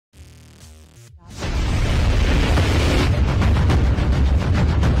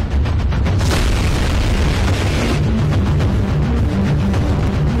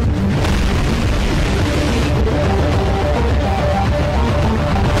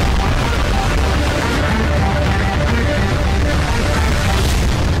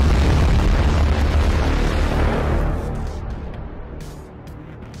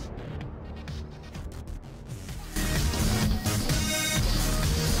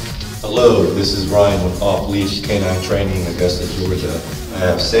Hello, this is Ryan with Leash K9 Training, Augusta, Georgia. I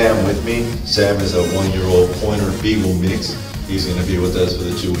have Sam with me. Sam is a 1-year-old pointer Beagle mix. He's going to be with us for the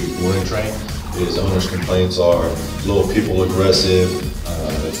 2-week boarding train. His owner's complaints are little people aggressive,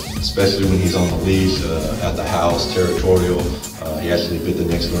 especially when he's on the leash, at the house, territorial. He actually bit the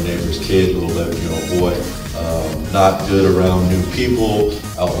next door neighbor's kid, little 11-year-old boy. Not good around new people,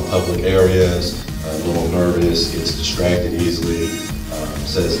 out in public areas, a little nervous, gets distracted easily.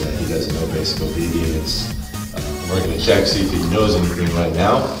 Says that he doesn't know basic obedience. We're going to check, see if he knows anything right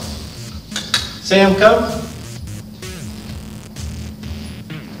now. Sam, come.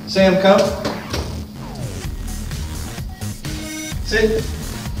 Sam, come. Sit.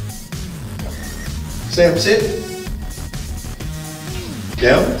 Sam, sit.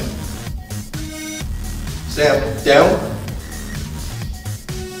 Down. Sam, down.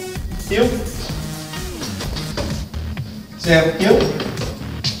 Heel. Sam, heel.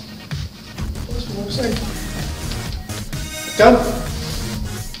 Come.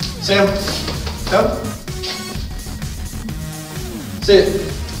 Sam, come. Sit.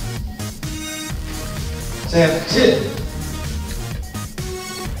 Sam, sit.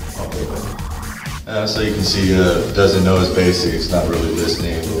 So you can see doesn't know his basics, not really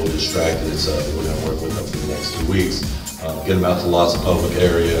listening, a little distracted. So we're going to work with him for the next 2 weeks. Get him out to lots of public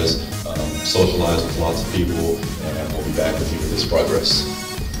areas, socialize with lots of people, and we'll be back with you with his progress.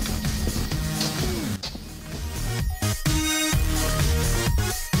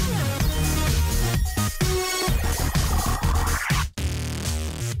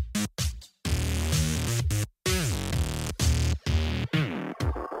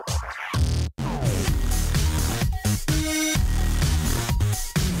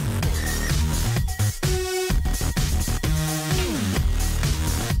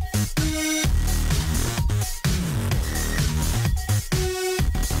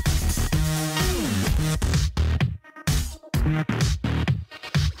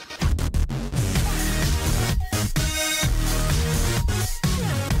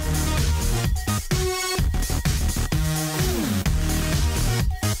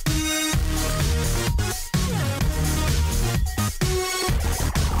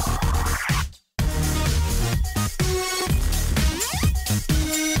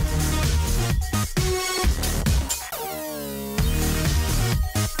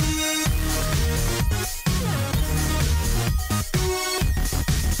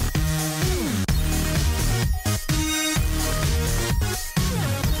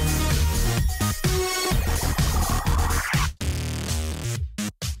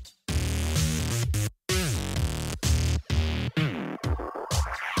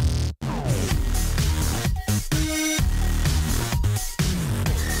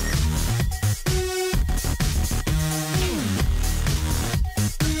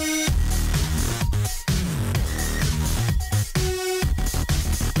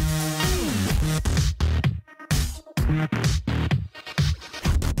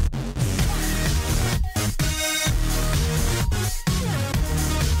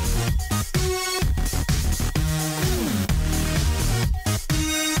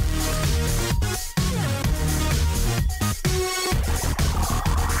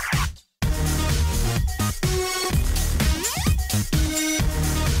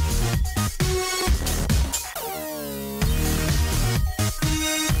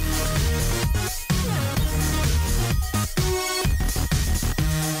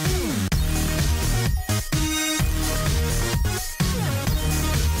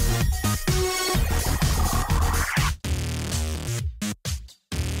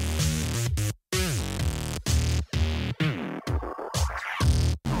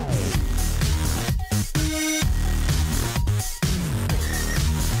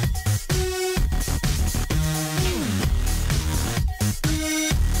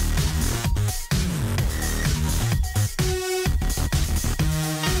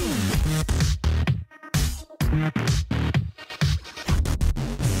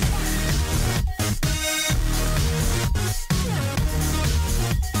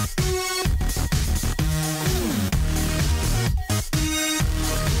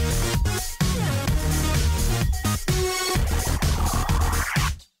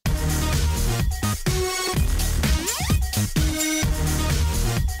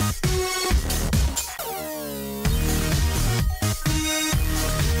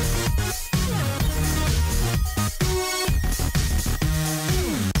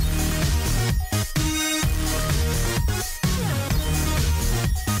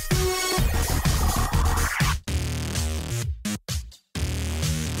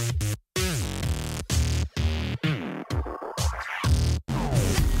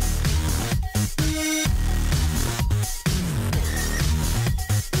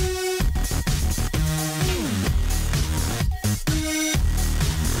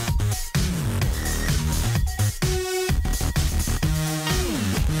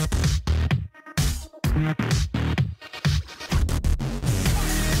 you.